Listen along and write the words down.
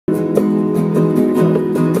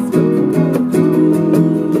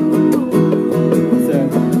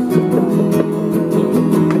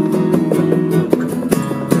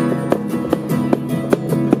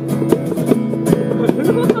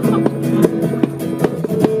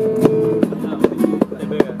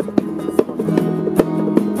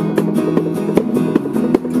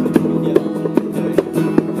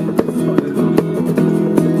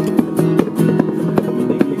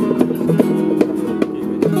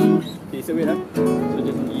it's a weight, huh? So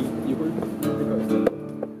just you hold, take out the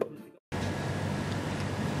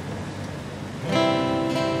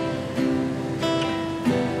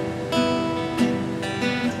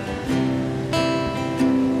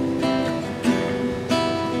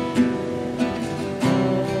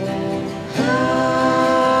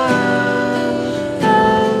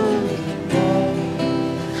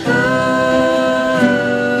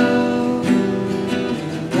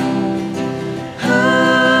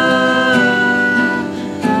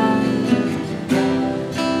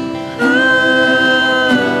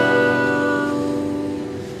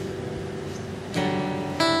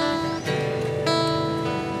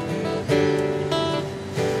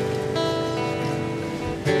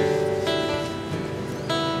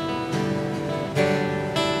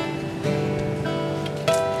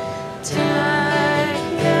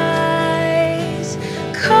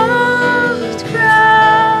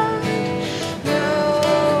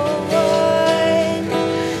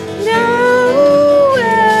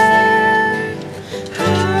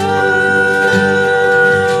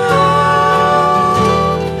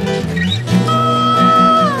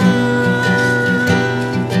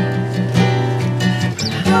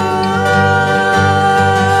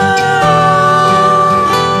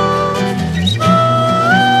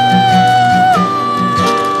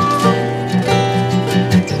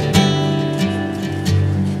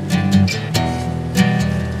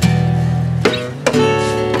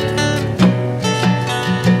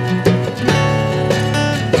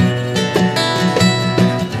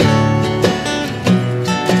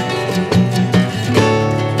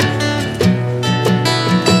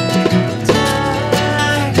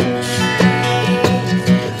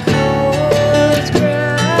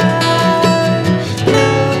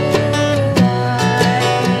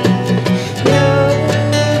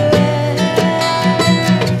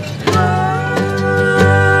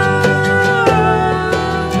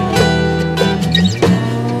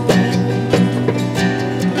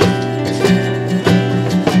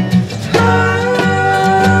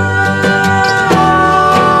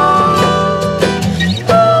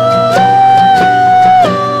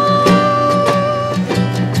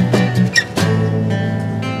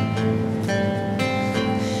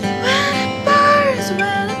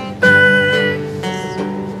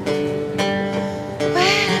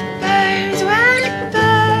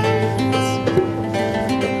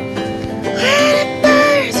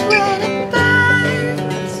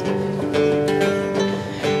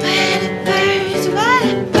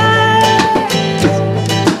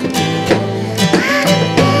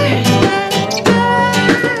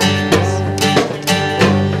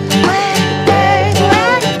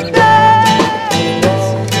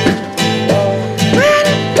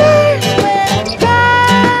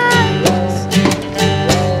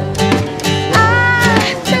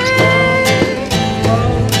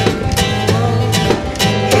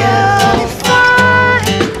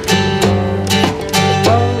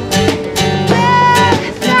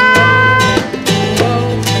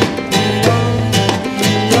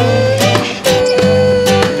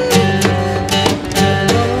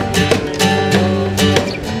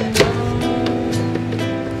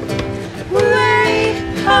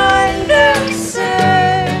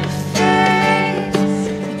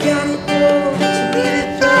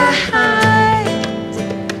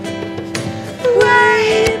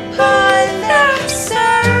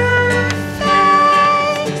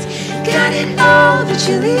but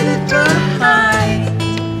you leave it behind.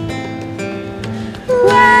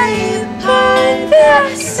 Way upon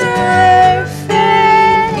the surface,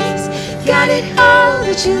 got it all,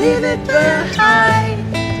 but you leave it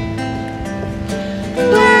behind.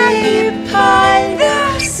 Way upon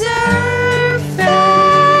the surface,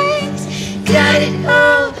 got it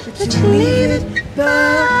all, but you leave it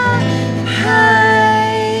behind.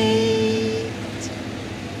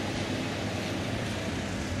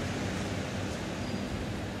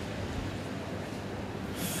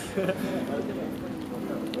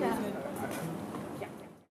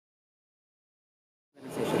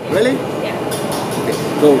 Really? Yeah. Okay,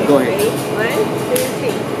 go ahead. Ready? 1,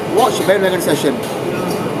 2, 3. Watch Bandwagon session.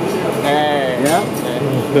 Hey. Yeah?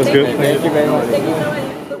 That's good. Thank you very much. Thank you so much.